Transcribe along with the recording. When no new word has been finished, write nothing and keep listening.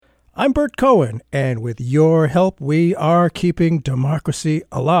I'm Bert Cohen, and with your help, we are keeping democracy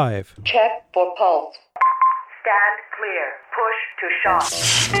alive. Check for pulse. Stand clear. Push to shot.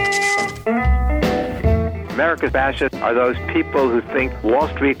 America's fascists are those people who think Wall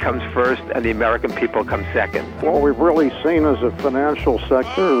Street comes first and the American people come second. What we've really seen is a financial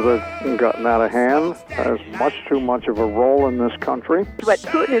sector that's gotten out of hand, has much too much of a role in this country. What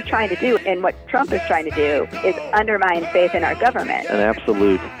Putin is trying to do and what Trump is trying to do is undermine faith in our government. An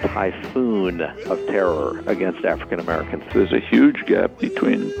absolute typhoon of terror against African Americans. There's a huge gap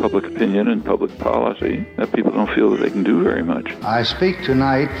between public opinion and public policy that people don't feel that they can do very much. I speak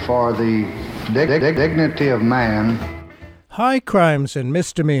tonight for the dignity of man. High crimes and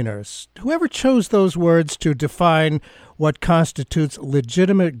misdemeanors. Whoever chose those words to define what constitutes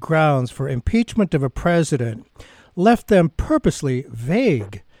legitimate grounds for impeachment of a president left them purposely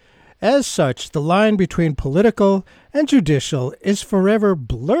vague. As such, the line between political and judicial is forever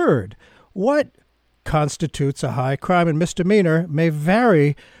blurred. What constitutes a high crime and misdemeanor may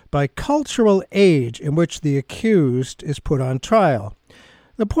vary by cultural age in which the accused is put on trial.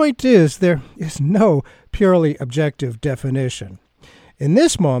 The point is, there is no purely objective definition. In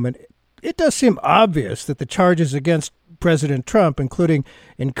this moment, it does seem obvious that the charges against President Trump, including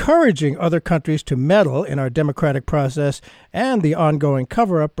encouraging other countries to meddle in our democratic process and the ongoing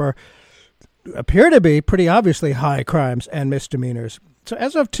cover-up, appear to be pretty obviously high crimes and misdemeanors. So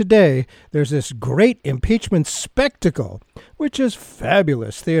as of today, there's this great impeachment spectacle, which is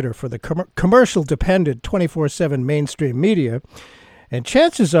fabulous theater for the commercial-dependent 24/7 mainstream media. And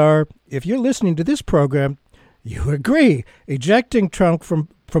chances are, if you're listening to this program, you agree ejecting Trump from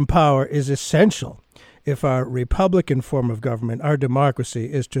power is essential if our Republican form of government, our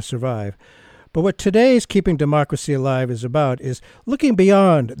democracy, is to survive. But what today's Keeping Democracy Alive is about is looking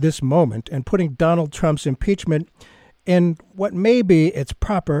beyond this moment and putting Donald Trump's impeachment in what may be its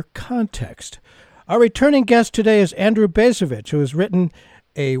proper context. Our returning guest today is Andrew Bacevich, who has written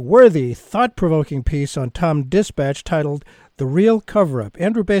a worthy, thought-provoking piece on Tom Dispatch titled The Real Cover-Up.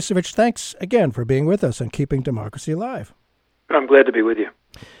 Andrew Bacevich, thanks again for being with us on Keeping Democracy Alive. I'm glad to be with you.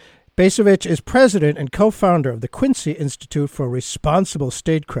 Bacevich is president and co-founder of the Quincy Institute for Responsible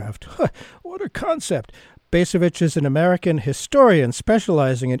Statecraft. What a concept. Bacevich is an American historian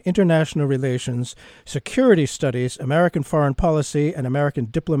specializing in international relations, security studies, American foreign policy, and American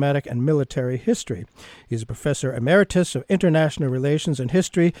diplomatic and military history. He's a professor emeritus of international relations and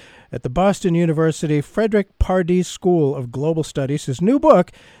history at the Boston University Frederick Pardee School of Global Studies. His new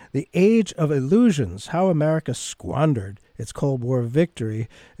book, The Age of Illusions, How America Squandered Its Cold War Victory,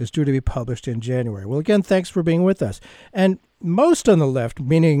 is due to be published in January. Well, again, thanks for being with us. And most on the left,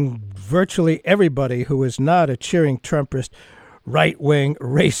 meaning virtually everybody who is not a cheering Trumpist, right-wing,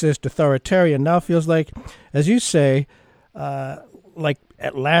 racist, authoritarian, now feels like, as you say, like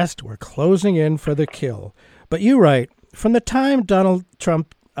at last we're closing in for the kill. But you write, from the time Donald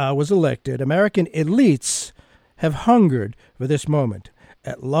Trump was elected, American elites have hungered for this moment.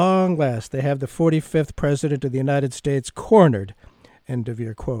 At long last, they have the 45th president of the United States cornered. End of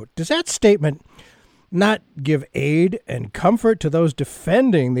your quote. Does that statement not give aid and comfort to those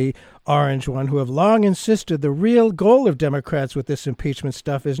defending the orange one who have long insisted the real goal of Democrats with this impeachment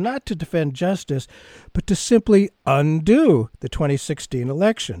stuff is not to defend justice, but to simply undo the 2016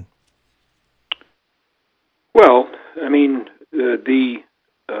 election? Well, I mean, the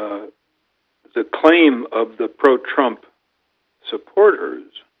claim of the pro-Trump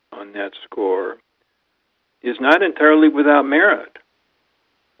supporters on that score is not entirely without merit.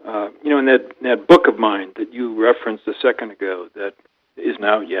 In that book of mine that you referenced a second ago that isn't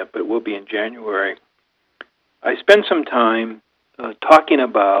out yet, but will be in January, I spend some time talking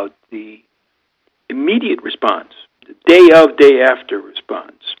about the immediate response, the day of, day after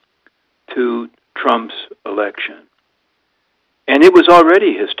response to Trump's election. And it was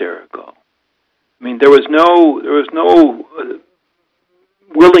already hysterical. I mean, there was no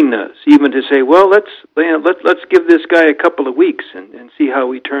willingness even to say, well, let's give this guy a couple of weeks and see how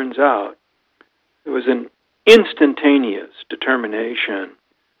he turns out. There was an instantaneous determination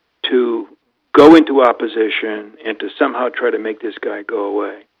to go into opposition and to somehow try to make this guy go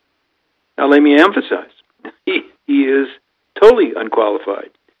away. Now, let me emphasize, he is totally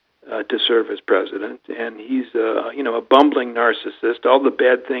unqualified to serve as president, and he's a bumbling narcissist. All the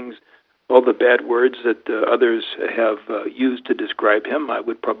bad things, all the bad words that others have used to describe him, I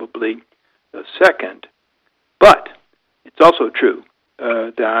would probably second. But it's also true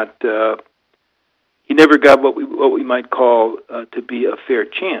that he never got what we might call to be a fair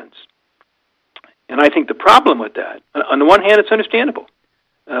chance. And I think the problem with that, on the one hand, it's understandable,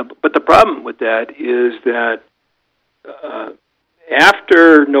 but the problem with that is that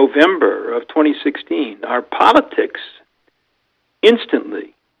after November of 2016, our politics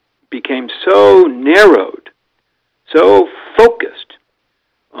instantly became so narrowed, so focused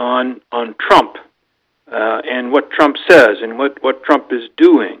on Trump and what Trump says and what Trump is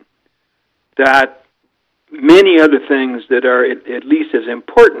doing, that many other things that are at least as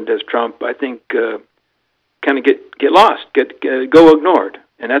important as Trump, I think, kind of get lost, go ignored.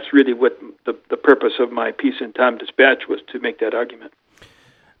 And that's really what the purpose of my piece in Time Dispatch was, to make that argument.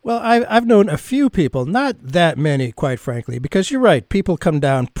 Well, I've known a few people, not that many, quite frankly, because you're right. People come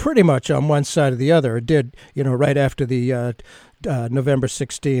down pretty much on one side or the other. It did, right after the November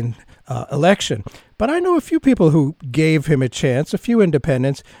 16 election. But I know a few people who gave him a chance, a few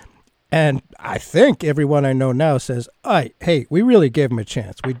independents, and I think everyone I know now says, hey, we really gave him a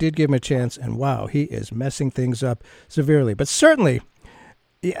chance. We did give him a chance, and wow, he is messing things up severely. But certainly,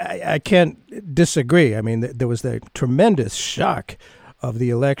 I can't disagree. I mean, there was the tremendous shock of the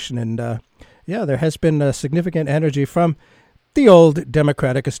election, and there has been significant energy from the old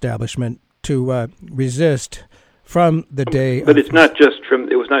Democratic establishment to resist from the day. But it was not just from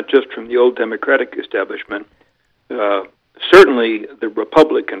the old Democratic establishment. Certainly, the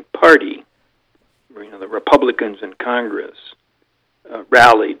Republican Party, the Republicans in Congress,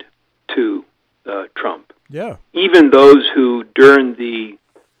 rallied to Trump. Yeah. Even those who, during the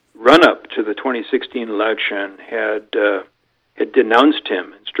run-up to the 2016 election, had denounced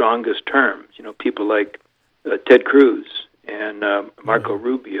him in strongest terms. People like Ted Cruz and Marco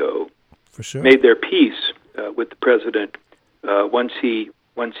Rubio, for sure, made their peace with the president once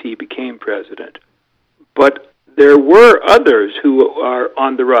he became president. But there were others who are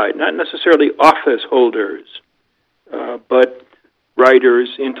on the right, not necessarily office holders, but writers,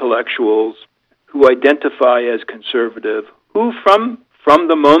 intellectuals who identify as conservative, who from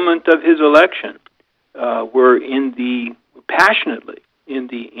the moment of his election were passionately in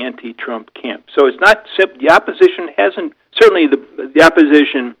the anti-Trump camp. So it's not the opposition hasn't, certainly the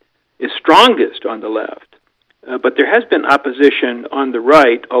opposition is strongest on the left, but there has been opposition on the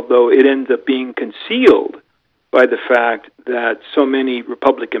right, although it ends up being concealed by the fact that so many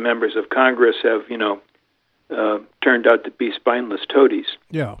Republican members of Congress have, turned out to be spineless toadies.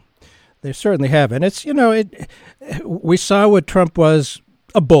 Yeah, they certainly have. And it's, we saw what Trump was,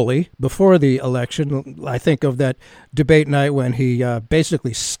 a bully, before the election. I think of that debate night when he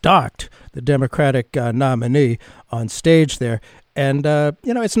basically stalked the Democratic nominee on stage there. And,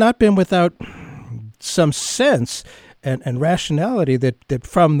 it's not been without some sense and rationality that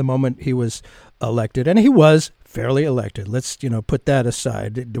from the moment he was elected, and he was fairly elected. Let's, put that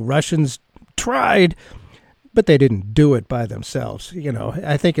aside. The Russians tried, but they didn't do it by themselves.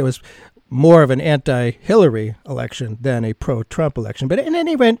 I think it was more of an anti-Hillary election than a pro-Trump election. But in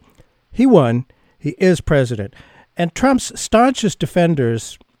any event, he won. He is president. And Trump's staunchest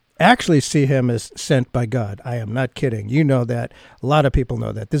defenders actually see him as sent by God. I am not kidding. You know that. A lot of people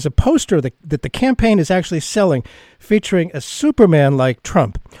know that. There's a poster that the campaign is actually selling featuring a Superman-like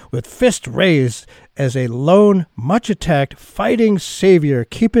Trump with fist raised as a lone, much-attacked, fighting savior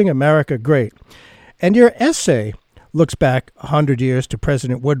keeping America great. And your essay looks back 100 years to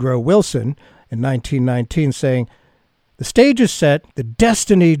President Woodrow Wilson in 1919 saying, "The stage is set, the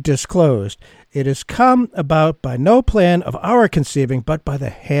destiny disclosed. It has come about by no plan of our conceiving, but by the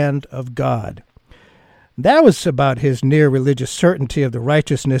hand of God." That was about his near religious certainty of the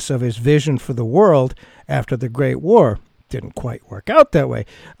righteousness of his vision for the world after the Great War. Didn't quite work out that way.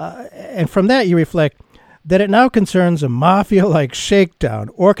 And from that you reflect that it now concerns a mafia-like shakedown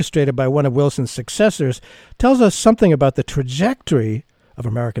orchestrated by one of Wilson's successors tells us something about the trajectory of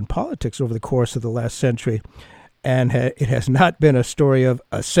American politics over the course of the last century. And it has not been a story of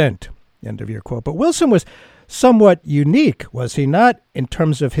ascent, end of your quote. But Wilson was somewhat unique, was he not, in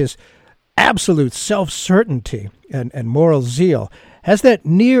terms of his absolute self-certainty and moral zeal? Has that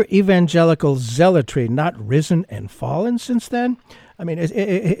near-evangelical zealotry not risen and fallen since then? I mean,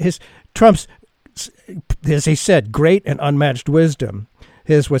 Trump's, as he said, great and unmatched wisdom,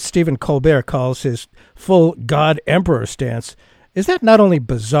 his what Stephen Colbert calls his full God-emperor stance, is that not only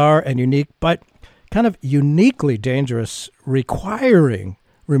bizarre and unique, but kind of uniquely dangerous, requiring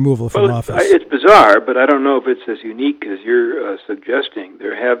removal from office? It's bizarre, but I don't know if it's as unique as you're suggesting.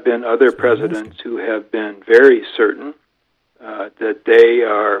 There have been other presidents who have been very certain that they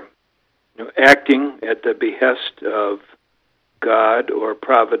are acting at the behest of God or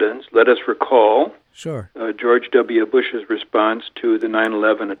Providence. Let us recall George W. Bush's response to the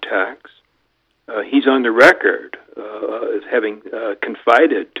 9/11 attacks. He's on the record as having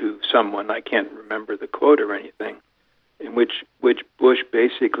confided to someone, I can't remember the quote or anything, in which Bush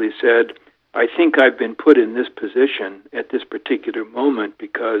basically said, I think I've been put in this position at this particular moment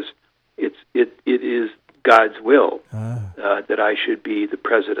because it is God's will that I should be the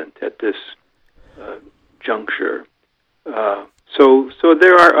president at this juncture. So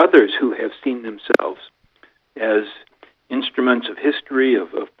there are others who have seen themselves as instruments of history, of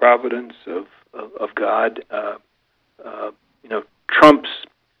providence, of God. Trump's,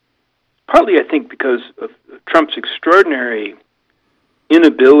 partly I think because of Trump's extraordinary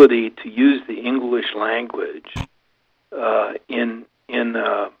inability to use the English language in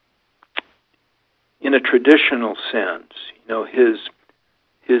a traditional sense.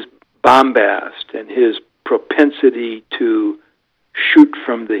 His bombast and his propensity to shoot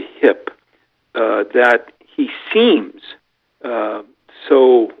from the hip, that he seems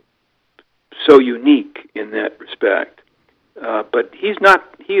so unique in that respect. But he is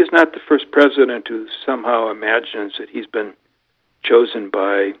not the first president who somehow imagines that he's been chosen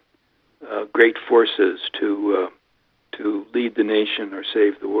by great forces to lead the nation or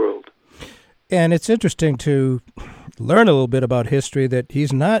save the world. And it's interesting to learn a little bit about history that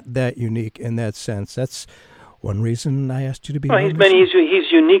he's not that unique in that sense. That's one reason I asked you to be. Well,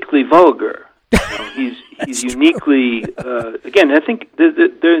 he's uniquely vulgar. He's uniquely. Again, I think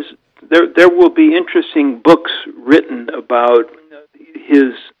there will be interesting books written about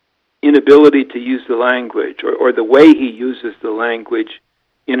his inability to use the language or the way he uses the language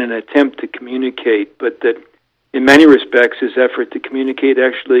in an attempt to communicate, but that in many respects his effort to communicate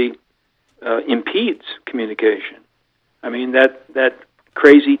actually impedes communication. I mean, that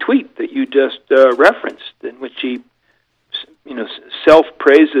crazy tweet that you just referenced, in which he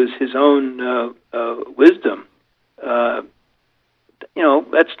self-praises his own wisdom,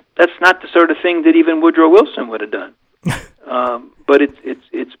 that's not the sort of thing that even Woodrow Wilson would have done. But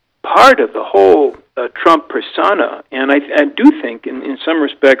it's part of the whole Trump persona, and I do think, in some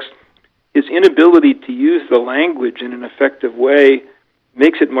respects, his inability to use the language in an effective way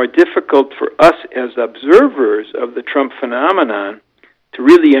makes it more difficult for us as observers of the Trump phenomenon to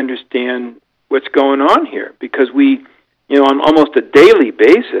really understand what's going on here, because we, on almost a daily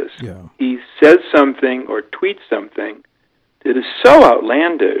basis, he says something or tweets something that is so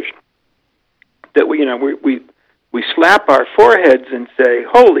outlandish that we slap our foreheads and say,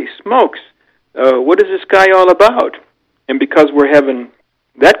 "Holy smokes, what is this guy all about?" And because we're having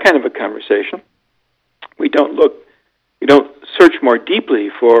that kind of a conversation, we don't search more deeply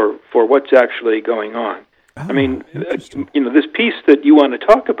for what's actually going on. I mean, this piece that you want to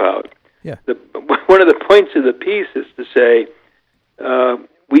talk about. Yeah. One of the points of the piece is to say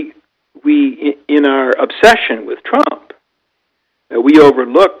we in our obsession with Trump, we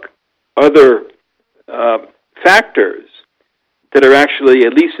overlook other factors that are actually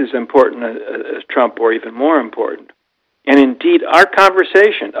at least as important as Trump, or even more important. And indeed, our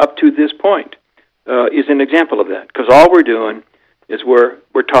conversation up to this point is an example of that, because all we're doing is we're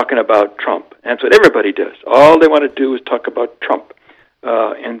talking about Trump. And that's what everybody does. All they want to do is talk about Trump.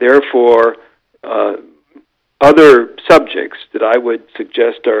 And therefore, other subjects that I would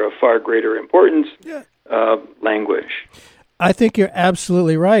suggest are of far greater importance, languish. I think you're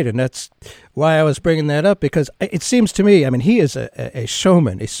absolutely right, and that's why I was bringing that up, because it seems to me, I mean, he is a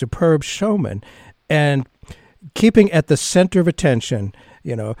showman, a superb showman, and keeping at the center of attention,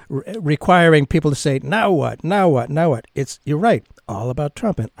 requiring people to say, now what, now what, now what. You're right, all about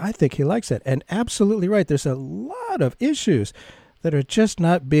Trump, and I think he likes it, and absolutely right. There's a lot of issues that are just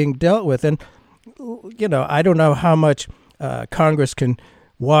not being dealt with, and, I don't know how much Congress can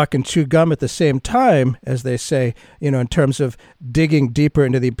walk and chew gum at the same time, as they say, in terms of digging deeper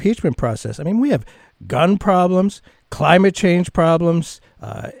into the impeachment process. I mean, we have gun problems, climate change problems,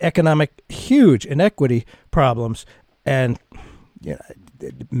 economic, huge inequity problems, and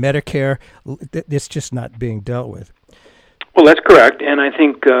Medicare. It's just not being dealt with. Well, that's correct, and I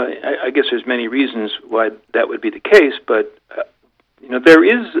think I guess there's many reasons why that would be the case, but there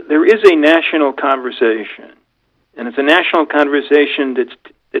is a national conversation. And it's a national conversation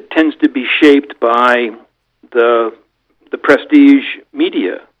that tends to be shaped by the prestige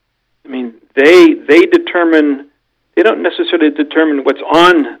media. I mean, they don't necessarily determine what's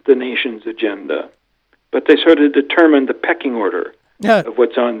on the nation's agenda, but they sort of determine the pecking order of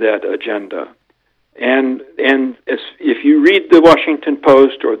what's on that agenda. And if you read the Washington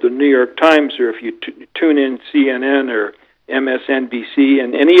Post or the New York Times, or if you tune in CNN or MSNBC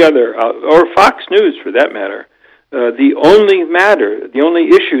and any other, or Fox News for that matter, the only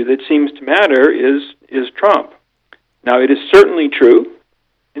issue that seems to matter is Trump. Now, it is certainly true,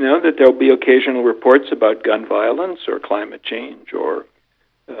 that there will be occasional reports about gun violence or climate change or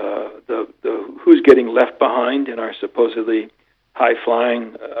the who's getting left behind in our supposedly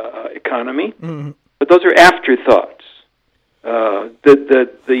high-flying economy. Mm-hmm. But those are afterthoughts.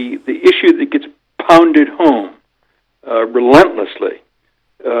 The issue that gets pounded home relentlessly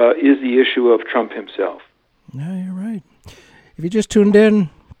is the issue of Trump himself. Yeah, you're right. If you just tuned in,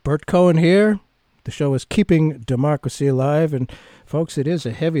 Bert Cohen here. The show is Keeping Democracy Alive, and folks, it is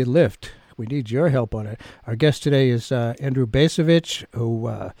a heavy lift. We need your help on it. Our guest today is Andrew Bacevich, who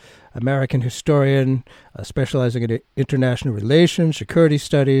American historian specializing in international relations, security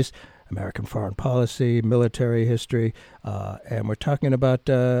studies, American foreign policy, military history, and we're talking about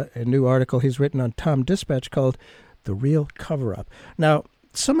a new article he's written on Tom Dispatch called The Real Cover-Up. Now,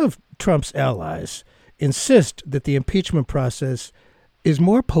 some of Trump's allies insist that the impeachment process is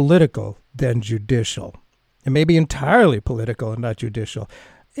more political than judicial, and maybe entirely political and not judicial.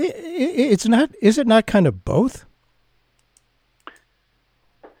 It's not. Is it not kind of both?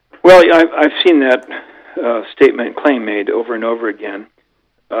 Well, I've seen that statement and claim made over and over again,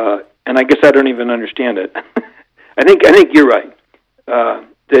 and I guess I don't even understand it. I think you're right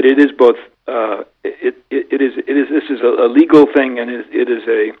that it is both. It is. This is a legal thing, and it is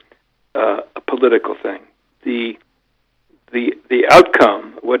a political thing. The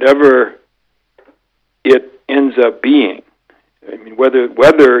outcome, whatever it ends up being, I mean,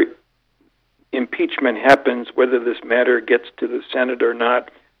 whether impeachment happens, whether this matter gets to the Senate or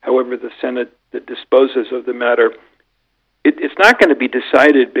not, however the Senate that disposes of the matter, it's not going to be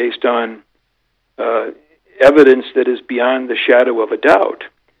decided based on evidence that is beyond the shadow of a doubt,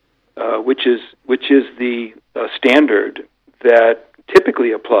 which is the standard that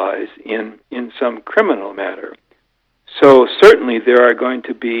typically applies in some criminal matter. So certainly there are going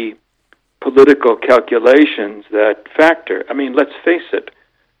to be political calculations that factor. I mean, let's face it,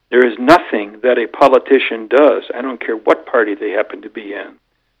 there is nothing that a politician does, I don't care what party they happen to be in,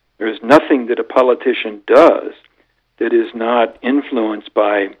 there is nothing that a politician does that is not influenced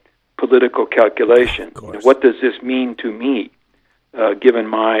by political calculations. You know, what does this mean to me, given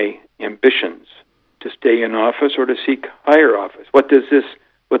my ambitions to stay in office or to seek higher office? What does this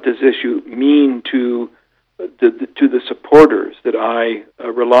issue mean to the supporters that I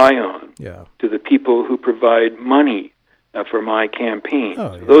rely on, to the people who provide money for my campaign?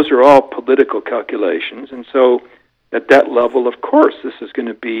 Those are all political calculations, and so at that level, of course, this is going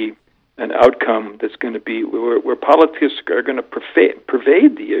to be an outcome that's going to be where politics are going to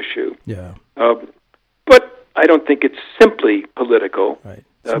pervade the issue. But I don't think it's simply political,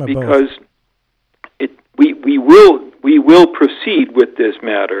 because we will proceed with this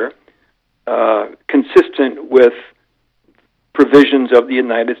matter consistent with provisions of the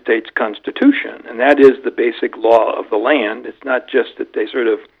United States Constitution, and that is the basic law of the land. It's not just that they sort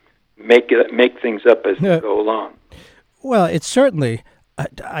of make things up as they go along. Well, it's certainly.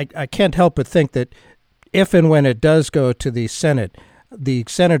 I can't help but think that if and when it does go to the Senate, the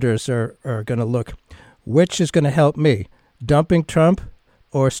senators are going to look, which is going to help me, dumping Trump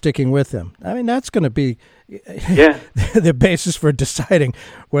or sticking with him? I mean, that's going to be the basis for deciding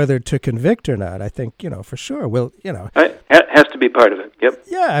whether to convict or not. I think, for sure. It has to be part of it. Yep.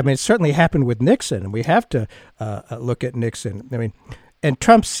 Yeah, I mean, it certainly happened with Nixon, and we have to look at Nixon. I mean, and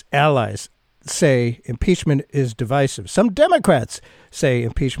Trump's allies say impeachment is divisive. Some Democrats say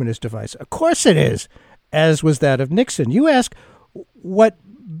impeachment is divisive. Of course it is, as was that of Nixon. You ask, what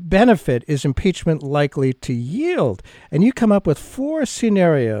benefit is impeachment likely to yield? And you come up with 4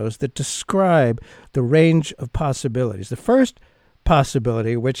 scenarios that describe the range of possibilities. The first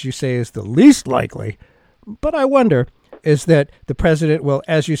possibility, which you say is the least likely, but I wonder, is that the president will,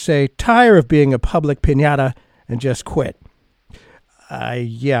 as you say, tire of being a public piñata and just quit.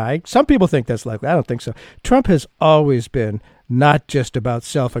 Some people think that's likely. I don't think so. Trump has always been not just about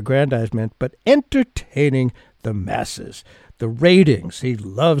self-aggrandizement, but entertaining the masses. The ratings. He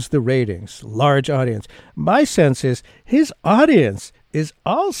loves the ratings. Large audience. My sense is his audience is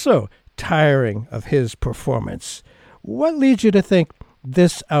also tiring of his performance. What leads you to think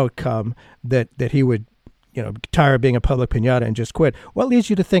this outcome, that he would, tire of being a public piñata and just quit? What leads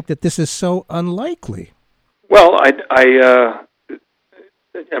you to think that this is so unlikely? Well, I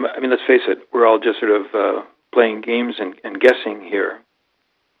mean, let's face it, we're all just sort of playing games and guessing here.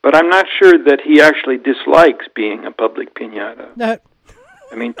 But I'm not sure that he actually dislikes being a public piñata.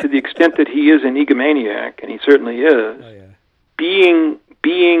 I mean, to the extent that he is an egomaniac, and he certainly is, being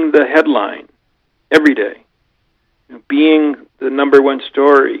the headline every day, being the number one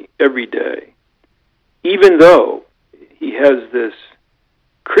story every day, even though he has this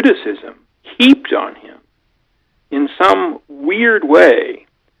criticism heaped on him, in some weird way,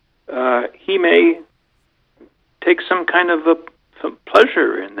 he may take some kind of some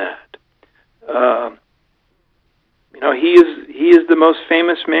pleasure in that. He is the most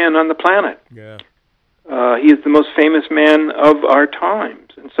famous man on the planet. Yeah. He is the most famous man of our times,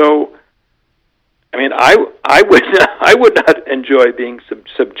 and so, I mean, I would not enjoy being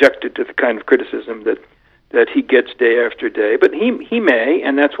subjected to the kind of criticism that he gets day after day. But he may,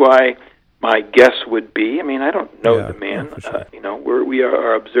 and that's why my guess would be. I mean, I don't know the man. For sure. We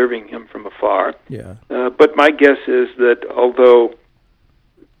are observing him from afar. Yeah. But my guess is that although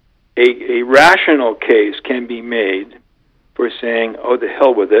a rational case can be made for saying, "Oh, the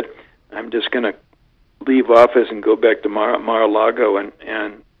hell with it, I'm just going to leave office and go back to Mar-a-Lago and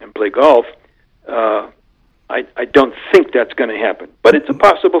play golf," I don't think that's going to happen. But it's a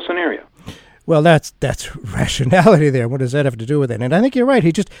possible scenario. Well, that's rationality there. What does that have to do with it? And I think you're right.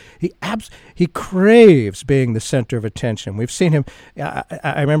 He craves being the center of attention. We've seen him.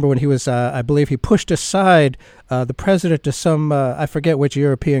 I remember when he was. I believe he pushed aside the president to some. I forget which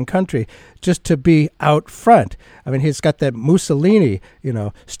European country, just to be out front. I mean, he's got that Mussolini,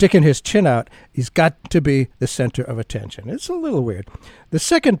 sticking his chin out. He's got to be the center of attention. It's a little weird. The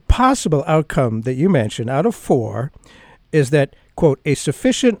second possible outcome that you mentioned, out of 4, is that, quote, a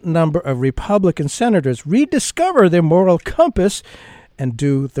sufficient number of Republican senators rediscover their moral compass and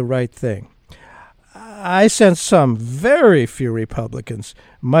do the right thing. I sense some very few Republicans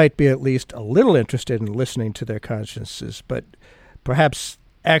might be at least a little interested in listening to their consciences, but perhaps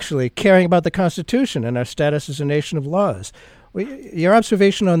actually caring about the Constitution and our status as a nation of laws. Your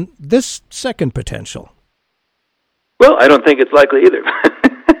observation on this second potential? Well, I don't think it's likely either.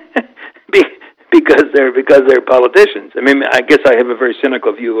 Because they're politicians. I mean, I guess I have a very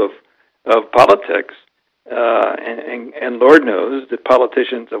cynical view of politics, and Lord knows that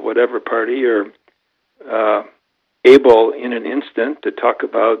politicians of whatever party are able in an instant to talk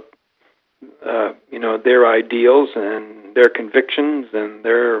about their ideals and their convictions and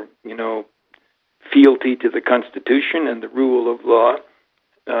their fealty to the Constitution and the rule of law.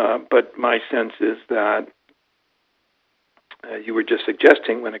 But my sense is that you were just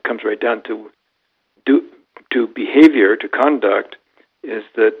suggesting, when it comes right down to behavior, to conduct, is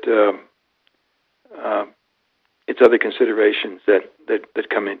that it's other considerations that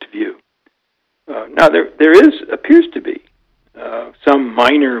come into view. Now, there appears to be some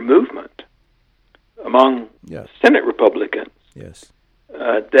minor movement among Senate Republicans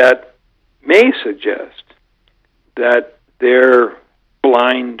that may suggest that their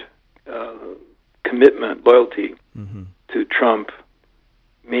blind commitment, loyalty to Trump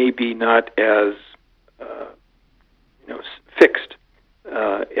may be not as fixed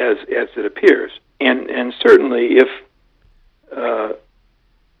as it appears, and certainly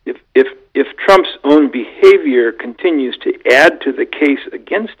if Trump's own behavior continues to add to the case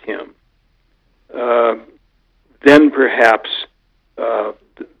against him, then perhaps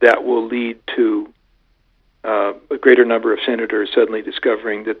that will lead to a greater number of senators suddenly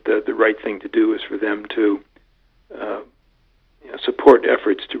discovering that the right thing to do is for them to support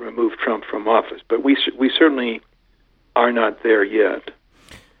efforts to remove Trump from office. But we certainly are not there yet.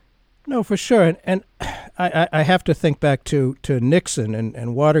 No, for sure. And I have to think back to Nixon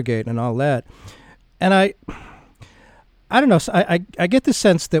and Watergate and all that. And I don't know. So I get the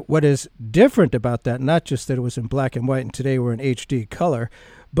sense that what is different about that, not just that it was in black and white and today we're in HD color,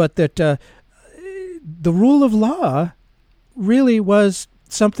 but that the rule of law really was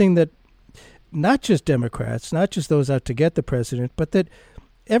something that not just Democrats, not just those out to get the president, but that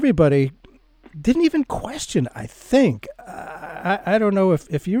everybody didn't even question, I think. I don't know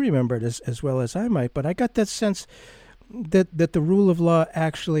if you remember it as well as I might, but I got that sense that the rule of law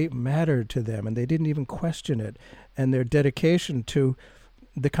actually mattered to them, and they didn't even question it, and their dedication to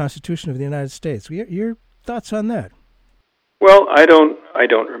the Constitution of the United States. Your thoughts on that? Well, I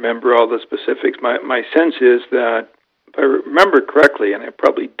don't remember all the specifics. My sense is that, if I remember correctly, and I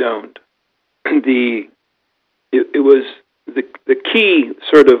probably don't, it was the key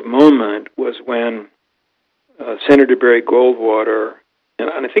sort of moment was when Senator Barry Goldwater, and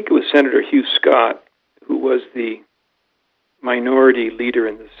I think it was Senator Hugh Scott, who was the minority leader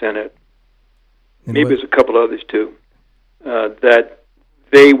in the Senate, and maybe there's a couple others too, that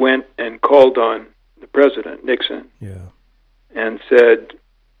they went and called on the president, Nixon, and said,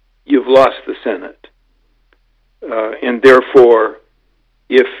 "You've lost the Senate, and therefore,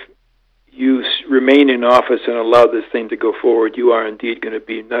 if you remain in office and allow this thing to go forward, you are indeed going to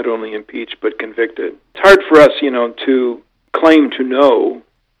be not only impeached but convicted." It's hard for us, to claim to know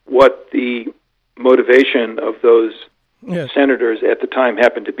what the motivation of those senators at the time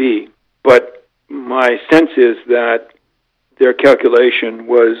happened to be, but my sense is that their calculation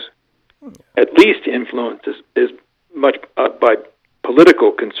was at least influenced as much by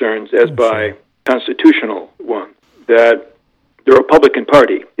political concerns as by constitutional ones. that the Republican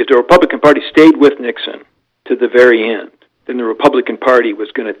Party, if the Republican Party stayed with Nixon to the very end, then the Republican Party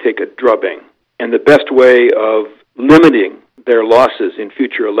was going to take a drubbing. And the best way of limiting their losses in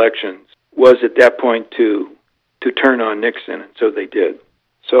future elections was at that point to turn on Nixon, and so they did.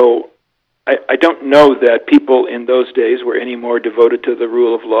 So I don't know that people in those days were any more devoted to the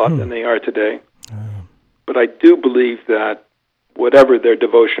rule of law than they are today. But I do believe that whatever their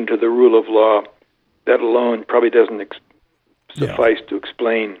devotion to the rule of law, that alone probably doesn't suffice to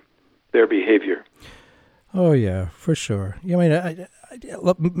explain their behavior. Oh, yeah, for sure. I mean,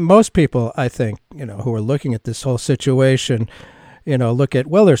 most people, I think, who are looking at this whole situation, look at,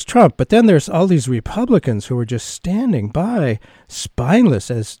 well, there's Trump, but then there's all these Republicans who are just standing by, spineless,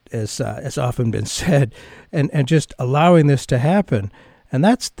 as often been said, and just allowing this to happen. And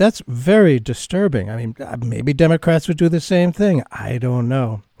that's very disturbing. I mean, maybe Democrats would do the same thing. I don't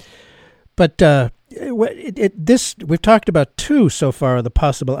know. But we've talked about two so far of the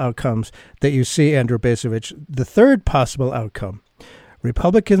possible outcomes that you see, Andrew Bacevich. The third possible outcome,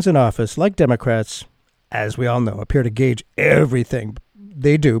 Republicans in office, like Democrats, as we all know, appear to gauge everything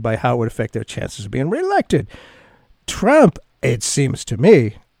they do by how it would affect their chances of being reelected. Trump, it seems to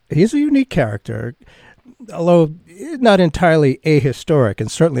me, he's a unique character, although not entirely ahistoric,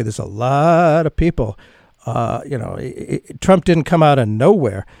 and certainly there's a lot of people, Trump didn't come out of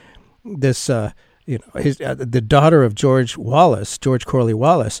nowhere. This, the daughter of George Corley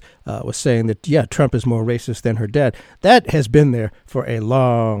Wallace, was saying that, Trump is more racist than her dad. That has been there for a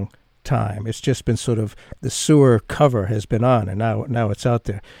long time. It's just been sort of the sewer cover has been on, and now it's out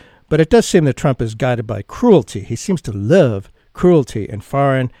there. But it does seem that Trump is guided by cruelty. He seems to love cruelty in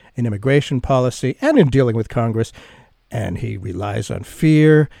foreign and immigration policy and in dealing with Congress, and he relies on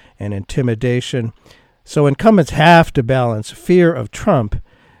fear and intimidation. So incumbents have to balance fear of Trump,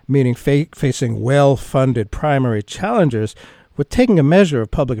 meaning facing well-funded primary challengers, with taking a measure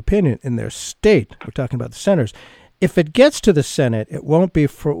of public opinion in their state. We're talking about the senators. If it gets to the Senate, it won't be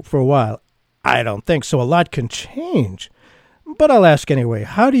for a while. I don't think so. A lot can change. But I'll ask anyway,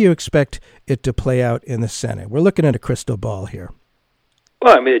 how do you expect it to play out in the Senate? We're looking at a crystal ball here.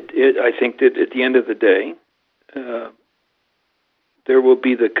 Well, I mean, I think that at the end of the day, there will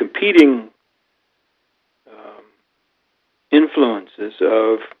be the competing influences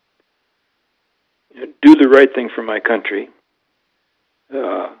of do the right thing for my country,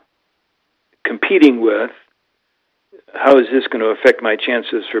 competing with how is this going to affect my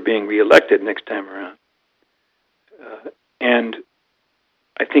chances for being reelected next time around. And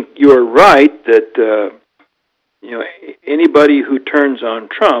I think you're right that anybody who turns on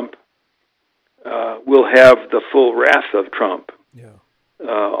Trump will have the full wrath of Trump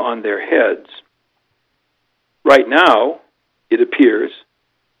on their heads. Right now, it appears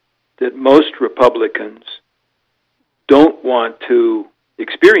that most Republicans don't want to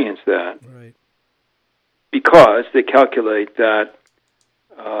experience that because they calculate that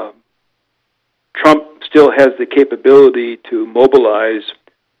Trump still has the capability to mobilize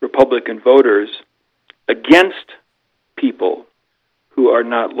Republican voters against people who are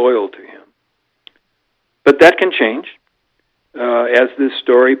not loyal to him. But that can change as this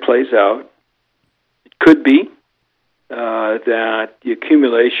story plays out. It could be that the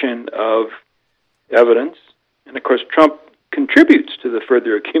accumulation of evidence, and of course Trump contributes to the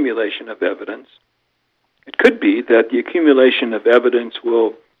further accumulation of evidence, it could be that the accumulation of evidence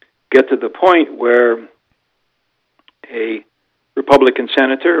will get to the point where a Republican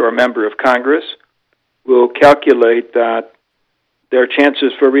senator or member of Congress will calculate that their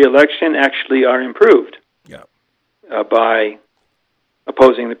chances for re-election actually are improved by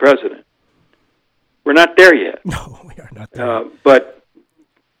opposing the president. We're not there yet. No, we are not there. But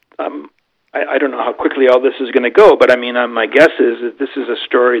I don't know how quickly all this is going to go, but I mean, my guess is that this is a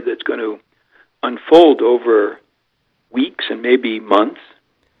story that's going to unfold over weeks and maybe months.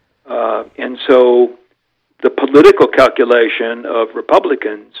 And so the political calculation of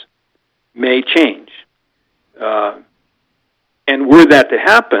Republicans may change. And were that to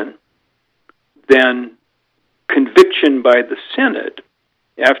happen, then conviction by the Senate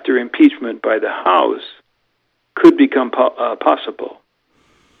after impeachment by the House could become possible.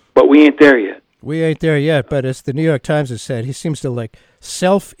 But we ain't there yet. We ain't there yet, but as the New York Times has said, he seems to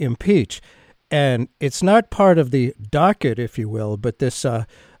self-impeach. And it's not part of the docket, if you will, but this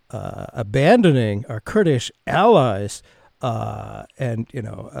abandoning our Kurdish allies and,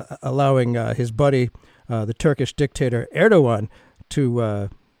 allowing his buddy, the Turkish dictator Erdogan, to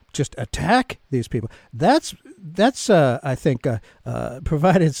just attack these people. That's I think,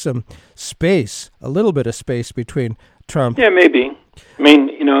 provided some space, a little bit of space between Trump. Yeah, maybe. I mean,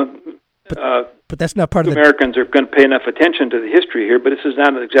 but that's not part of the... Americans are going to pay enough attention to the history here, but this is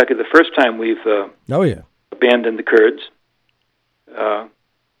not exactly the first time we've abandoned the Kurds.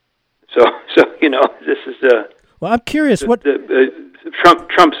 So this is... well, I'm curious, what...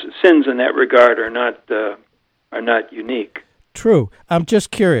 Trump's sins in that regard are not unique. True. I'm just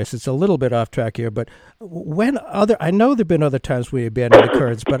curious. It's a little bit off track here, but I know there've been other times we abandoned the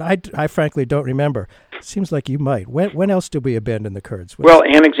Kurds, but I frankly don't remember. Seems like you might. When else did we abandon the Kurds? Well,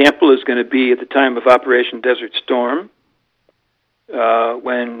 an example is going to be at the time of Operation Desert Storm,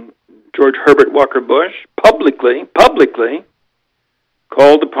 when George Herbert Walker Bush publicly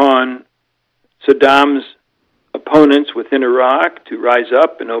called upon Saddam's opponents within Iraq to rise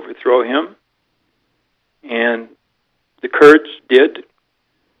up and overthrow him, and the Kurds did,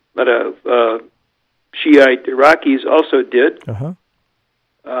 but Shiite Iraqis also did. Uh-huh.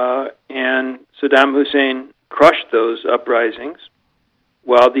 And Saddam Hussein crushed those uprisings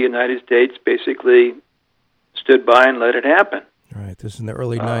while the United States basically stood by and let it happen. Right. This is in the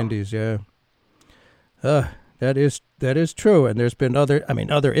early 90s, yeah. That is true, and there's been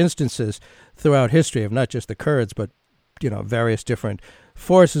other instances throughout history of not just the Kurds, but various different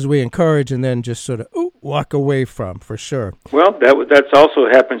forces we encourage and then just sort of walk away from, for sure. Well, that also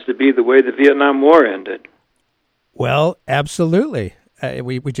happens to be the way the Vietnam War ended. Well, absolutely. It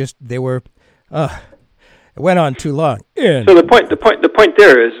went on too long. So the point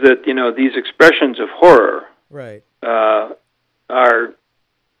there is that these expressions of horror, right, are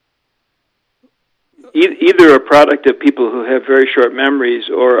either a product of people who have very short memories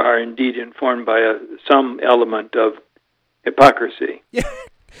or are indeed informed by some element of hypocrisy. Yeah.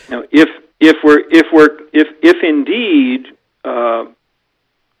 If indeed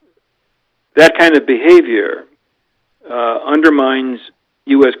that kind of behavior undermines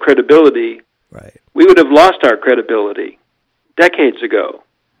U.S. credibility, right, we would have lost our credibility decades ago.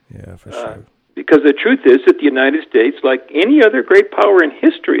 Yeah, for sure. Because the truth is that the United States, like any other great power in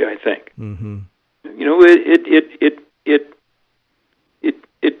history, I think, mm-hmm.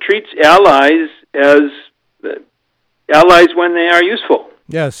 It treats allies as allies when they are useful.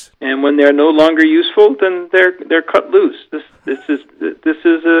 Yes. And when they're no longer useful, then they're cut loose. This is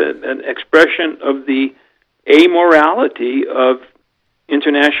an expression of the amorality of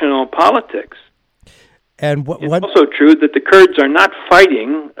international politics. And it's also true that the Kurds are not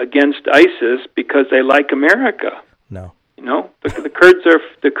fighting against ISIS because they like America. No.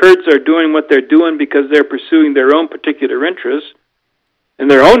 The Kurds are doing what they're doing because they're pursuing their own particular interests, and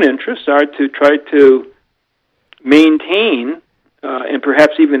their own interests are to try to maintain and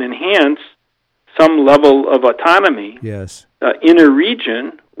perhaps even enhance some level of autonomy. Yes. In a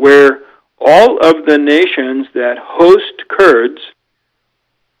region where all of the nations that host Kurds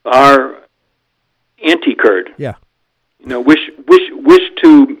are anti-Kurd. Yeah. Wish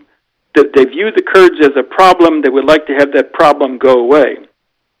to that they view the Kurds as a problem. They would like to have that problem go away,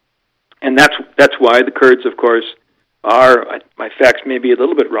 and that's why the Kurds, of course, are, my facts may be a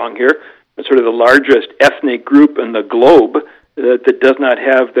little bit wrong here, but sort of the largest ethnic group in the globe that does not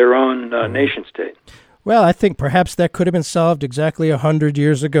have their own nation state. Well, I think perhaps that could have been solved exactly 100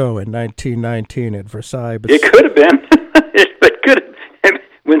 years ago in 1919 at Versailles. But it could have been, but could have,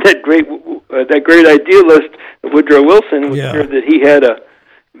 when that great idealist Woodrow Wilson was sure that he had a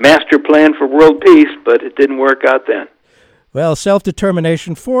master plan for world peace, but it didn't work out then. Well,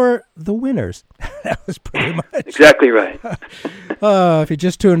 self-determination for the winners. That was pretty much. Exactly right. If you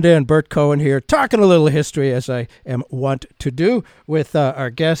just tuned in, Bert Cohen here, talking a little history, as I am wont to do, with our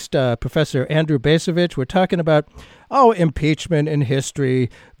guest, Professor Andrew Bacevich. We're talking about, impeachment in history.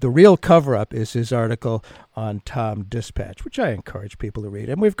 The Real Cover-Up is his article on Tom Dispatch, which I encourage people to read.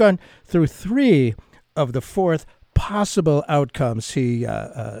 And we've gone through 3 of the 4th possible outcomes he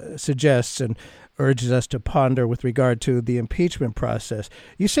suggests and urges us to ponder with regard to the impeachment process.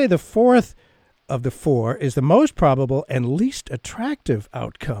 You say the 4th of the 4 is the most probable and least attractive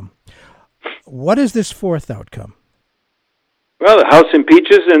outcome. What is this 4th outcome? Well, the House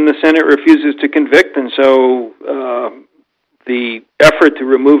impeaches and the Senate refuses to convict, and so the effort to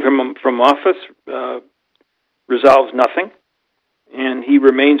remove him from office resolves nothing, and he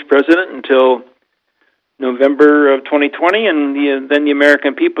remains president until November of 2020, and then the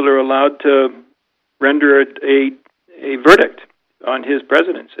American people are allowed to render a verdict on his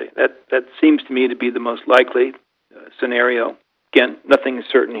presidency. That seems to me to be the most likely scenario. Again, nothing is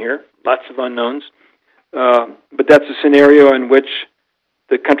certain here, lots of unknowns. But that's a scenario in which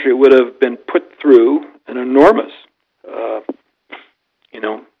the country would have been put through an enormous,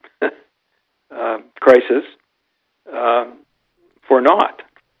 crisis for naught.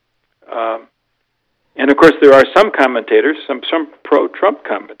 And of course, there are some commentators, some pro-Trump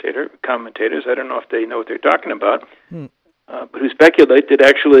commentators. I don't know if they know what they're talking about, but who speculate that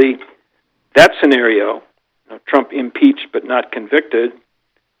actually that scenario, Trump impeached but not convicted,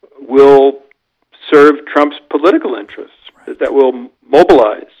 will serve Trump's political interests. That will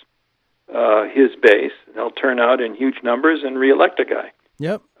mobilize his base. They'll turn out in huge numbers and reelect a guy.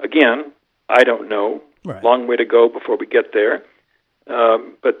 Yep. Again, I don't know. Right. Long way to go before we get there.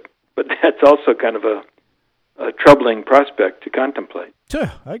 But that's also kind of a troubling prospect to contemplate.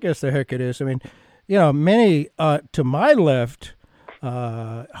 I guess the heck it is. I mean, many to my left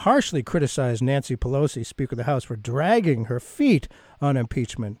harshly criticized Nancy Pelosi, Speaker of the House, for dragging her feet on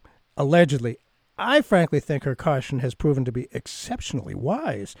impeachment, allegedly. I frankly think her caution has proven to be exceptionally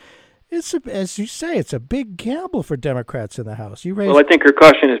wise. As you say, it's a big gamble for Democrats in the House. Well, I think her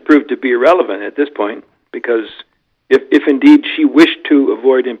caution has proved to be irrelevant at this point, because if indeed she wished to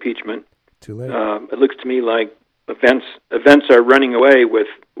avoid impeachment, too late. It looks to me like events are running away with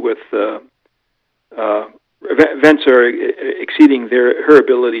events are exceeding her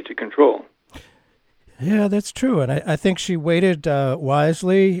ability to control. Yeah, that's true, and I think she waited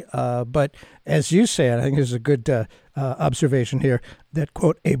wisely. But as you say, I think there's a good observation here that,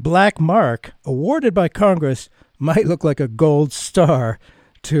 quote, a black mark awarded by Congress might look like a gold star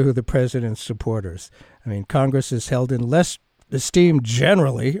to the president's supporters. I mean, Congress is held in less esteem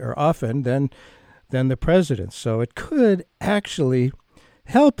generally or often than the president, so it could actually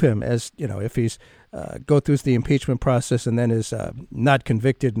help him, as if he's go through the impeachment process and then is not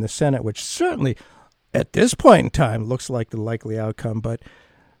convicted in the Senate, which certainly at this point in time looks like the likely outcome, but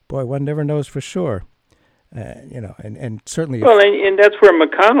boy, one never knows for sure. And certainly. Well, and that's where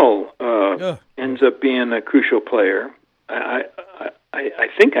McConnell ends up being a crucial player. I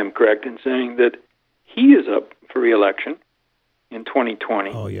think I'm correct in saying that he is up for re-election in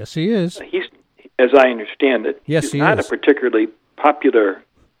 2020. Oh, yes, he is. He's, as I understand it, he's not a particularly popular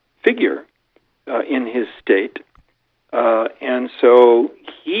figure in his state. And so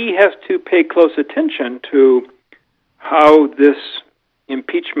he has to pay close attention to how this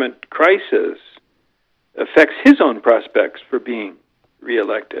impeachment crisis affects his own prospects for being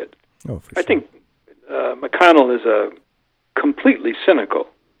reelected. Oh, for sure. I think McConnell is a completely cynical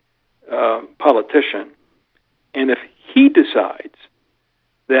politician, and if he decides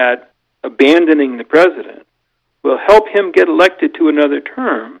that abandoning the president will help him get elected to another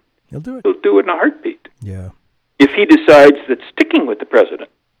term, he'll do it in a heartbeat. Yeah. If he decides that sticking with the president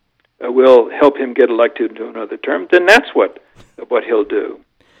will help him get elected to another term, then that's what he'll do.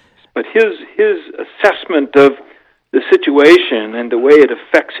 But his assessment of the situation and the way it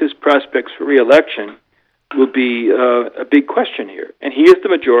affects his prospects for re-election will be a big question here. And he is the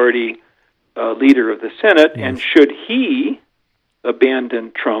majority leader of the Senate, and should he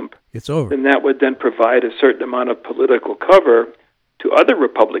abandon Trump, it's over. Then that would then provide a certain amount of political cover to other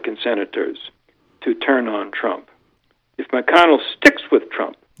Republican senators to turn on Trump. If McConnell sticks with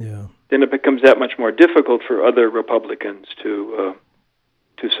Trump, then it becomes that much more difficult for other Republicans to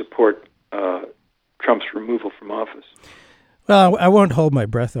support Trump's removal from office. Well, I won't hold my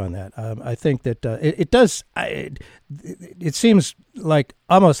breath on that. I think that it does. It seems like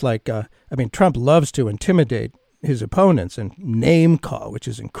almost like Trump loves to intimidate his opponents and name call, which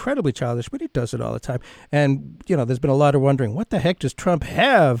is incredibly childish, but he does it all the time. And there's been a lot of wondering, what the heck does Trump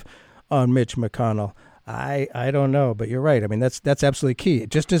have on Mitch McConnell? I don't know, but you're right. I mean, that's absolutely key.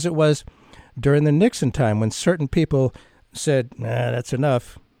 Just as it was during the Nixon time when certain people said, "Nah, that's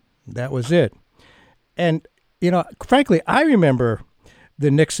enough." That was it. And frankly, I remember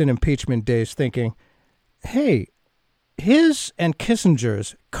the Nixon impeachment days thinking, hey, his and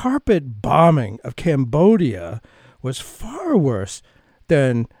Kissinger's carpet bombing of Cambodia was far worse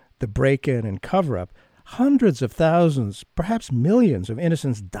than the break-in and cover-up. Hundreds of thousands, perhaps millions of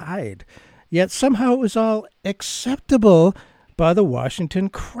innocents died, yet somehow it was all acceptable by the Washington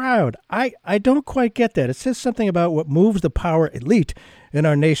crowd. I don't quite get that. It says something about what moves the power elite in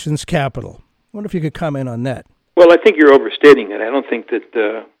our nation's capital. I wonder if you could comment on that. Well, I think you're overstating it. I don't think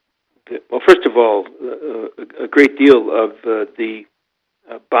that, well, first of all, a great deal of the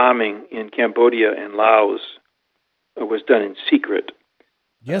bombing in Cambodia and Laos was done in secret.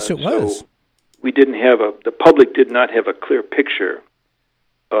 Yes, it was. So we didn't have the public did not have a clear picture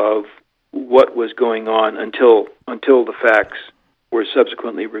of what was going on until the facts were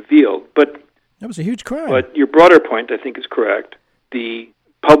subsequently revealed. But that was a huge crime. But your broader point, I think, is correct. The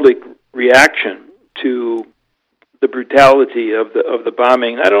public reaction to the brutality of the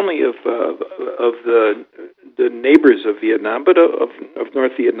bombing, not only of the neighbors of Vietnam, but of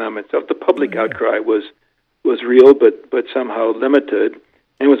North Vietnam itself. The public outcry was real, but somehow limited.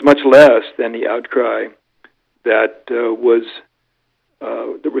 And it was much less than the outcry that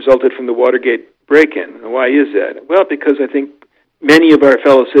that resulted from the Watergate break-in. And why is that? Well, because I think many of our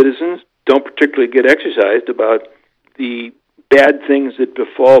fellow citizens don't particularly get exercised about the bad things that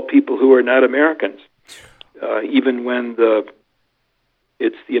befall people who are not Americans, even when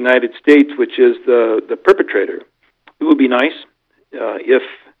it's the United States which is the perpetrator. It would be nice if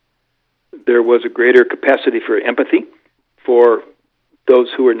there was a greater capacity for empathy for those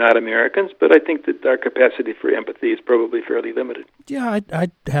who are not Americans, but I think that our capacity for empathy is probably fairly limited. Yeah,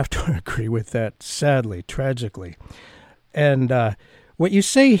 I'd have to agree with that, sadly, tragically. And what you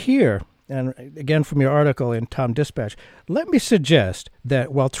say here, and again from your article in Tom Dispatch, let me suggest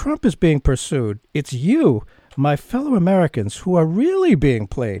that while Trump is being pursued, it's you, my fellow Americans, who are really being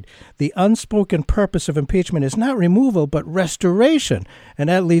played. The unspoken purpose of impeachment is not removal, but restoration. And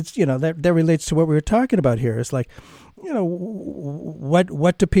that leads, that relates to what we were talking about here. It's like,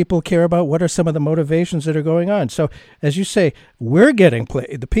 what do people care about? What are some of the motivations that are going on? So, as you say, we're getting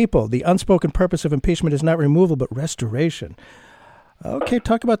played, the people. The unspoken purpose of impeachment is not removal, but restoration. Okay,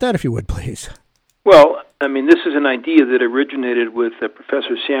 talk about that if you would, please. Well, I mean, this is an idea that originated with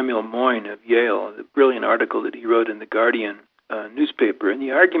Professor Samuel Moyn of Yale, the brilliant article that he wrote in the Guardian newspaper. And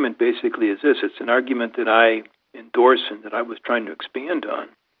the argument basically is this. It's an argument that I endorse and that I was trying to expand on.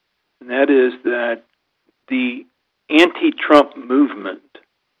 And that is that the anti-Trump movement,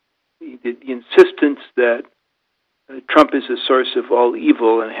 the insistence that Trump is a source of all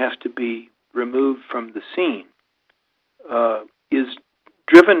evil and has to be removed from the scene, is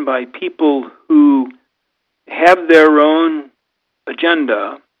driven by people who have their own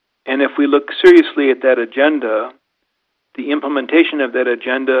agenda, and if we look seriously at that agenda, the implementation of that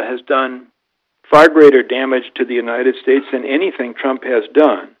agenda has done far greater damage to the United States than anything Trump has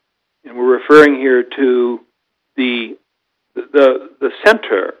done. And we're referring here to the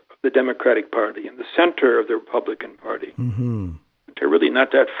center of the Democratic Party and the center of the Republican Party. Mm-hmm. They're really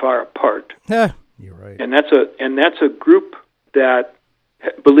not that far apart. Yeah, you're right. And that's a group that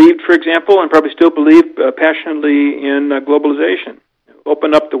believed, for example, and probably still believe passionately in globalization.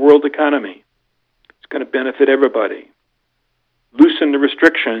 Open up the world economy. It's going to benefit everybody. Loosen the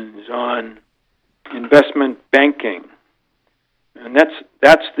restrictions on investment banking. And that's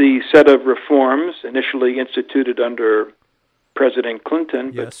the set of reforms initially instituted under President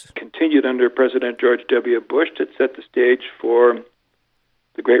Clinton, but continued under President George W. Bush that set the stage for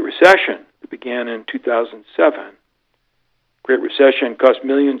the Great Recession that began in 2007. Great Recession cost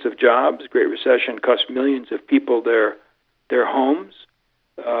millions of jobs. Great Recession cost millions of people their homes,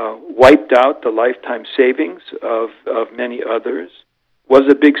 wiped out the lifetime savings of many others. Was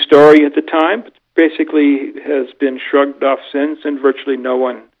a big story at the time, but basically has been shrugged off since, and virtually no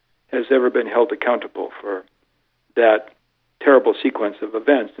one has ever been held accountable for that terrible sequence of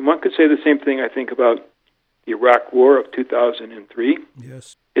events. And one could say the same thing, I think, about the Iraq War of 2003.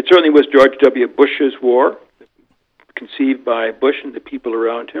 Yes. It certainly was George W. Bush's war, conceived by Bush and the people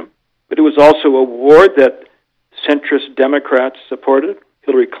around him. But it was also a war that centrist Democrats supported.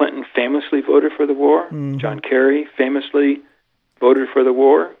 Hillary Clinton famously voted for the war. Mm-hmm. John Kerry famously voted for the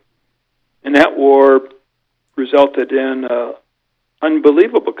war. And that war resulted in an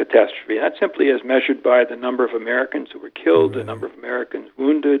unbelievable catastrophe, not simply as measured by the number of Americans who were killed, the number of Americans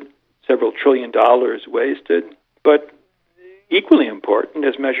wounded, several $1 trillion wasted, but equally important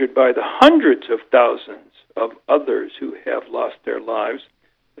as measured by the hundreds of thousands of others who have lost their lives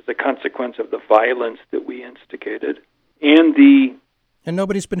as a consequence of the violence that we instigated, and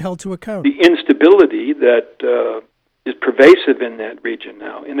nobody's been held to account. The instability that is pervasive in that region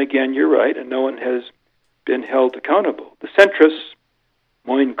now. And again, you're right, and no one has been held accountable. The centrists,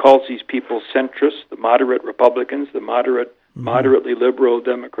 Moyne calls these people centrists, the moderate Republicans, the moderately liberal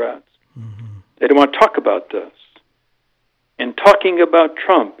Democrats. Mm-hmm. They don't want to talk about this. And talking about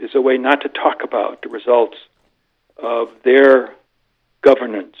Trump is a way not to talk about the results of their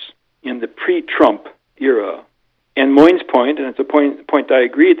governance in the pre-Trump era. And Moyne's point, and it's a point I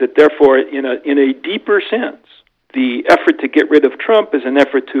agree, that therefore, in a deeper sense, the effort to get rid of Trump is an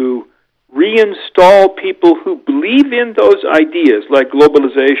effort to reinstall people who believe in those ideas like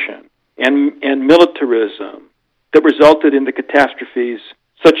globalization and militarism that resulted in the catastrophes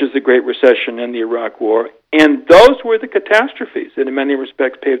such as the Great Recession and the Iraq War. And those were the catastrophes that in many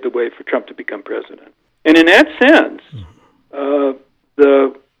respects paved the way for Trump to become president. And in that sense, for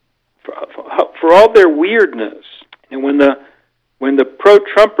all their weirdness, and when the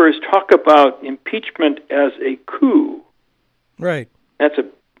pro-Trumpers talk about impeachment as a coup, right, that's a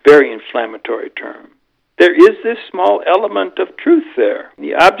very inflammatory term. There is this small element of truth there.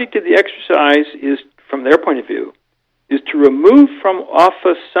 The object of the exercise is, from their point of view, is to remove from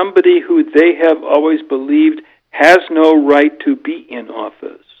office somebody who they have always believed has no right to be in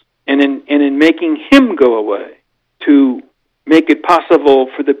office. And in making him go away, to make it possible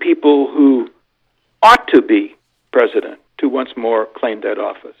for the people who ought to be president to once more claim that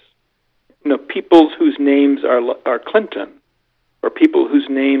office. People whose names are Clinton, or people whose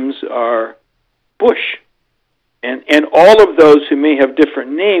names are Bush, and all of those who may have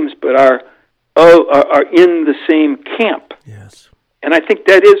different names but are in the same camp. Yes. And I think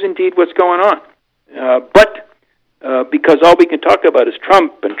that is indeed what's going on. But because all we can talk about is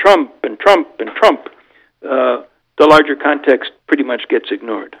Trump and Trump and Trump and Trump, the larger context pretty much gets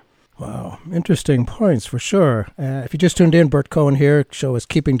ignored. Wow, interesting points for sure. If you just tuned in, Bert Cohen here. Show is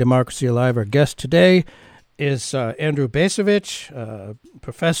Keeping Democracy Alive. Our guest today is Andrew Bacevich,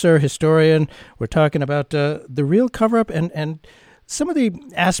 professor, historian. We're talking about the real cover-up and some of the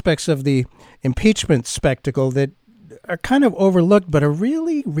aspects of the impeachment spectacle that are kind of overlooked but are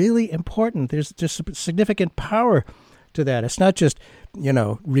really, really important. There's just significant power to that. It's not just,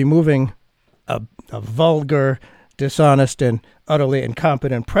 removing a vulgar, dishonest, and utterly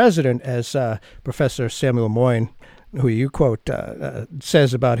incompetent president, as Professor Samuel Moyn, who you quote,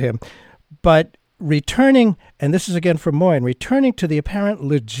 says about him, but returning, and this is again from Moyn, returning to the apparent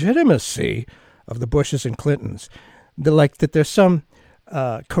legitimacy of the Bushes and Clintons, that there's some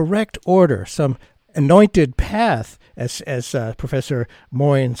correct order, some anointed path, as Professor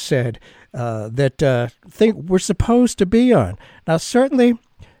Moyn said, that think we're supposed to be on. Now, certainly,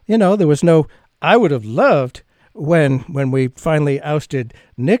 there was no. I would have loved when we finally ousted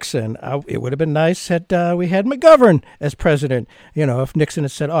Nixon. It would have been nice had we had McGovern as president. If Nixon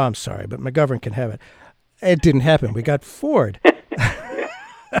had said, "Oh, I'm sorry, but McGovern can have it." It didn't happen. We got Ford.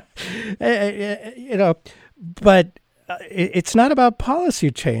 But it's not about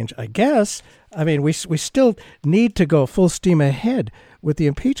policy change, I guess. I mean, we still need to go full steam ahead with the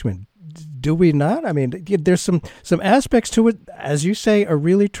impeachment. Do we not? I mean, there's some aspects to it, as you say, are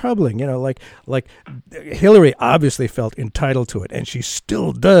really troubling. Like Hillary obviously felt entitled to it, and she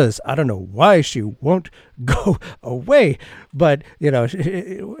still does. I don't know why she won't go away. But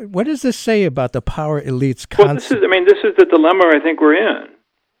what does this say about the power elites? Well, this is the dilemma I think we're in.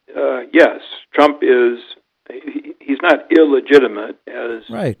 Yes, Trump he's not illegitimate as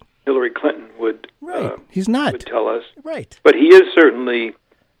right. Hillary Clinton would. Right, he's not. Would tell us. Right, but he is certainly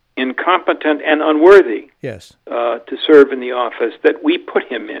incompetent and unworthy. Yes. To serve in the office that we put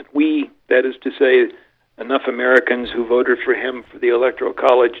him in. We, that is to say, enough Americans who voted for him for the Electoral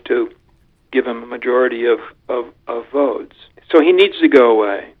College to give him a majority of votes. So he needs to go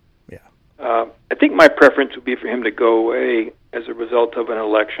away. Yeah. I think my preference would be for him to go away as a result of an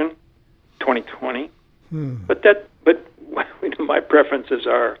election, 2020. But my preferences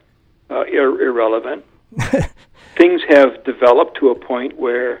are irrelevant. Things have developed to a point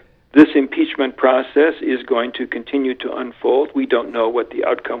where this impeachment process is going to continue to unfold. We don't know what the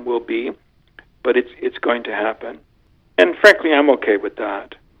outcome will be, but it's going to happen. And frankly, I'm okay with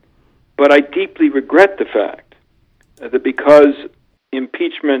that. But I deeply regret the fact that because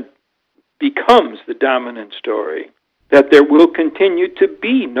impeachment becomes the dominant story, that there will continue to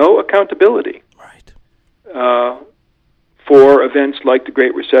be no accountability. Right. For events like the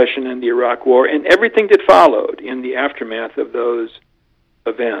Great Recession and the Iraq War and everything that followed in the aftermath of those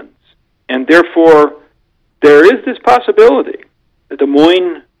events. And therefore, there is this possibility that the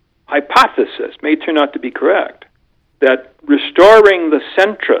Moyn hypothesis may turn out to be correct, that restoring the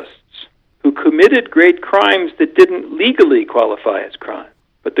centrists who committed great crimes that didn't legally qualify as crimes,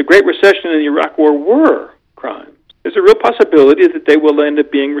 but the Great Recession and the Iraq War were crimes, there's a real possibility that they will end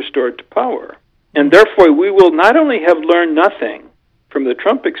up being restored to power. And therefore, we will not only have learned nothing from the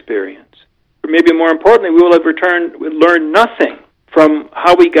Trump experience, but maybe more importantly, we will have learned nothing from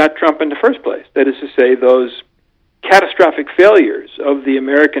how we got Trump in the first place. That is to say, those catastrophic failures of the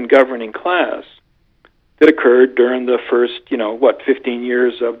American governing class that occurred during the first, 15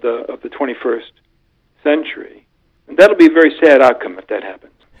 years of the 21st century. And that'll be a very sad outcome if that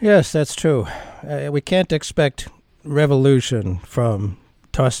happens. Yes, that's true. We can't expect revolution from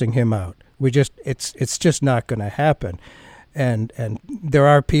tossing him out. It's just not going to happen, and there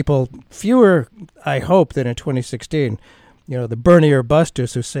are people, fewer I hope than in 2016, the Bernie or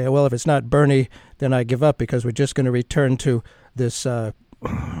busters who say, well, if it's not Bernie, then I give up because we're just going to return to this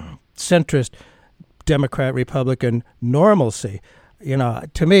centrist Democrat Republican normalcy.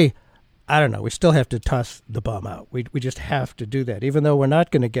 To me, I don't know. We still have to toss the bomb out. We just have to do that, even though we're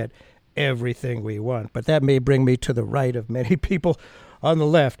not going to get everything we want. But that may bring me to the right of many people on the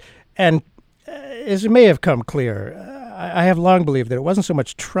left. And as it may have come clear, I have long believed that it wasn't so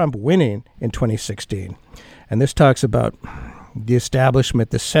much Trump winning in 2016, and this talks about the establishment,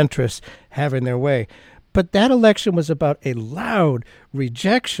 the centrists having their way. But that election was about a loud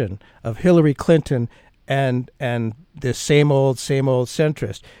rejection of Hillary Clinton and the same old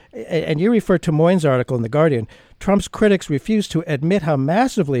centrist. And you refer to Moyne's article in The Guardian. Trump's critics refused to admit how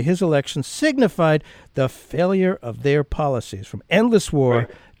massively his election signified the failure of their policies, from endless war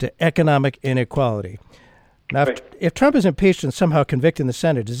to economic inequality. Now, if Trump is impeached and somehow convicted in the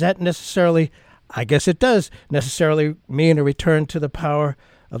Senate, does that necessarily, I guess it does, necessarily mean a return to the power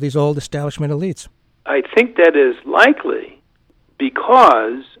of these old establishment elites? I think that is likely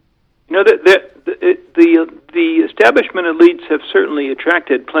because, the establishment elites have certainly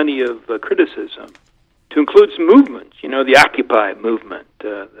attracted plenty of criticism, to include some movements. The Occupy movement.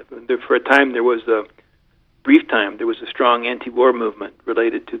 For a time, there was a strong anti-war movement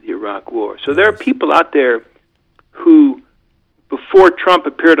related to the Iraq War. So there are people out there who, before Trump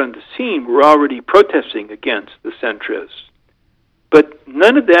appeared on the scene, were already protesting against the centrists. But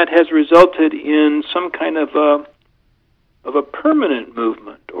none of that has resulted in some kind of a permanent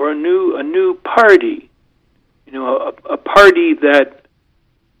movement or a new party. A party that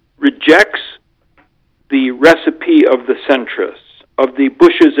rejects the recipe of the centrists, of the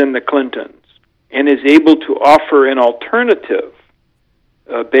Bushes and the Clintons, and is able to offer an alternative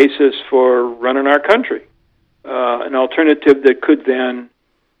basis for running our country, an alternative that could then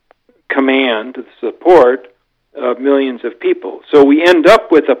command the support of millions of people. So we end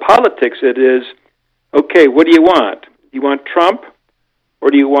up with a politics that is, okay, what do you want? Do you want Trump or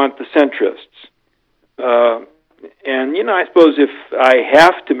do you want the centrists? And, I suppose if I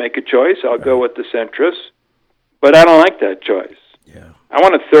have to make a choice, I'll go with the centrists, but I don't like that choice. Yeah. I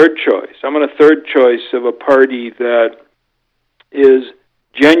want a third choice. I want a third choice of a party that is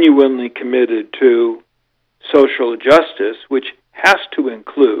genuinely committed to social justice, which has to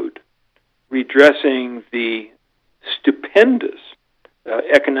include redressing the stupendous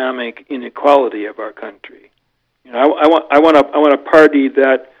economic inequality of our country. I want a party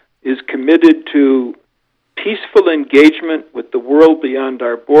that is committed to peaceful engagement with the world beyond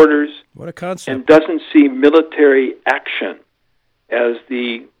our borders. What a concept. And doesn't see military action as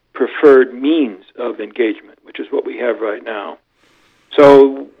the preferred means of engagement, which is what we have right now.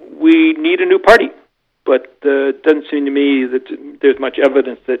 So we need a new party, but it doesn't seem to me that there's much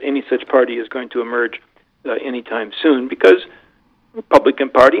evidence that any such party is going to emerge anytime soon, because the Republican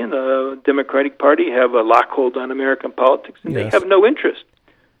Party and the Democratic Party have a lockhold on American politics, and they have no interest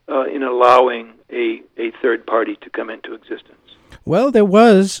in allowing a third party to come into existence. Well, there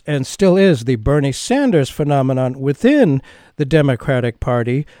was and still is the Bernie Sanders phenomenon within the Democratic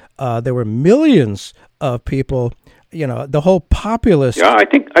Party. There were millions of people, the whole populace. Yeah, I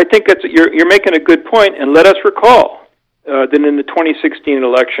think that's you're making a good point, and let us recall that in the 2016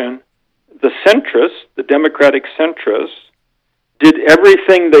 election, the centrists, the Democratic centrists, did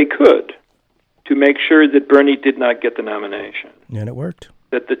everything they could to make sure that Bernie did not get the nomination. And it worked.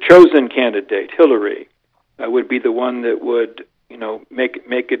 That the chosen candidate, Hillary, would be the one that would,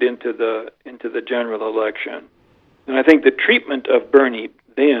 make it into the general election. And I think the treatment of Bernie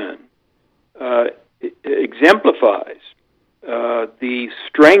then exemplifies the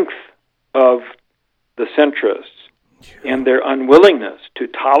strength of the centrists and their unwillingness to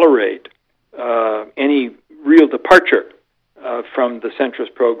tolerate any real departure from the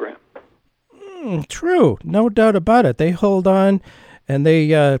centrist program. True, no doubt about it. They hold on, and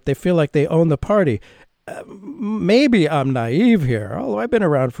they feel like they own the party. Maybe I'm naive here, although I've been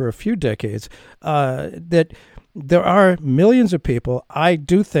around for a few decades, that there are millions of people. I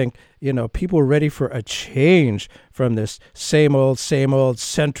do think, people are ready for a change from this same old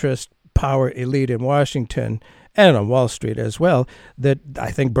centrist power elite in Washington and on Wall Street as well, that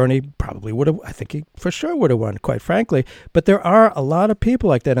I think Bernie probably would have, I think he for sure would have won, quite frankly. But there are a lot of people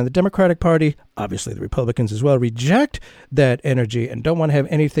like that. And the Democratic Party, obviously the Republicans as well, reject that energy and don't want to have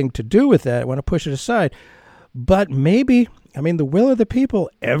anything to do with that, want to push it aside. But maybe, the will of the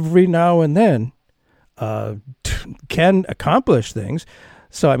people every now and then can accomplish things.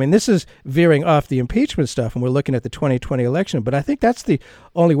 So, this is veering off the impeachment stuff, and we're looking at the 2020 election. But I think that's the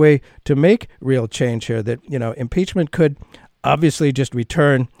only way to make real change here, that, impeachment could obviously just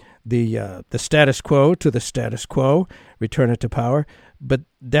return the status quo to the status quo, return it to power. But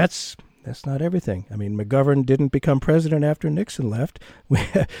that's not everything. McGovern didn't become president after Nixon left.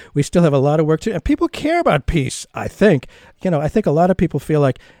 We still have a lot of work to do. And people care about peace, I think. I think a lot of people feel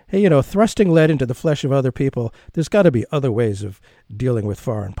like, hey, thrusting lead into the flesh of other people, there's got to be other ways of dealing with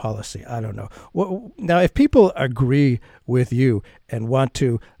foreign policy. I don't know. Now, if people agree with you and want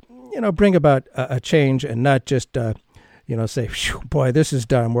to, bring about a change and not just say, boy, this is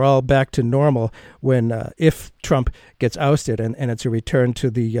done. We're all back to normal when, if Trump gets ousted and it's a return to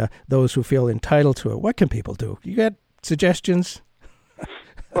the those who feel entitled to it. What can people do? You got suggestions?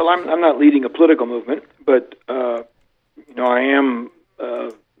 Well, I'm not leading a political movement, but I am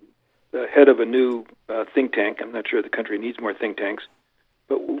the head of a new think tank. I'm not sure the country needs more think tanks,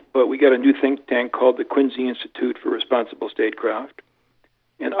 but we got a new think tank called the Quincy Institute for Responsible Statecraft,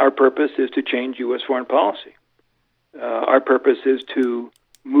 and our purpose is to change U.S. foreign policy. Our purpose is to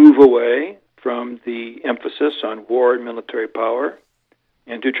move away from the emphasis on war and military power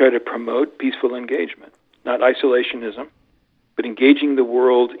and to try to promote peaceful engagement, not isolationism, but engaging the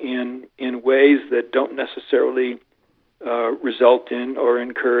world in ways that don't necessarily result in or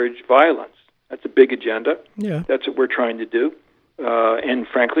encourage violence. That's a big agenda. Yeah. That's what we're trying to do. And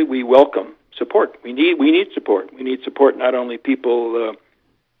frankly, we welcome support. We need support. We need support, not only people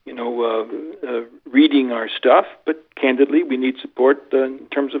reading our stuff, but candidly, we need support in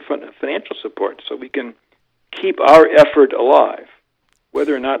terms of financial support so we can keep our effort alive.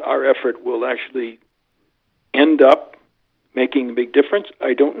 Whether or not our effort will actually end up making a big difference,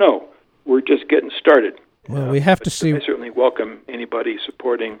 I don't know. We're just getting started. Well, we have to see. I certainly welcome anybody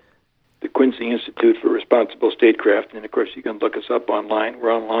supporting the Quincy Institute for Responsible Statecraft. And, of course, you can look us up online.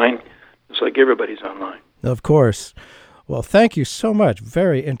 We're online, just like everybody's online. Of course. Well, thank you so much.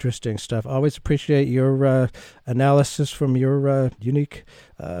 Very interesting stuff. Always appreciate your analysis from your unique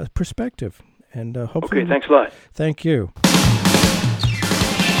perspective. And hopefully, okay, thanks a lot. Thank you.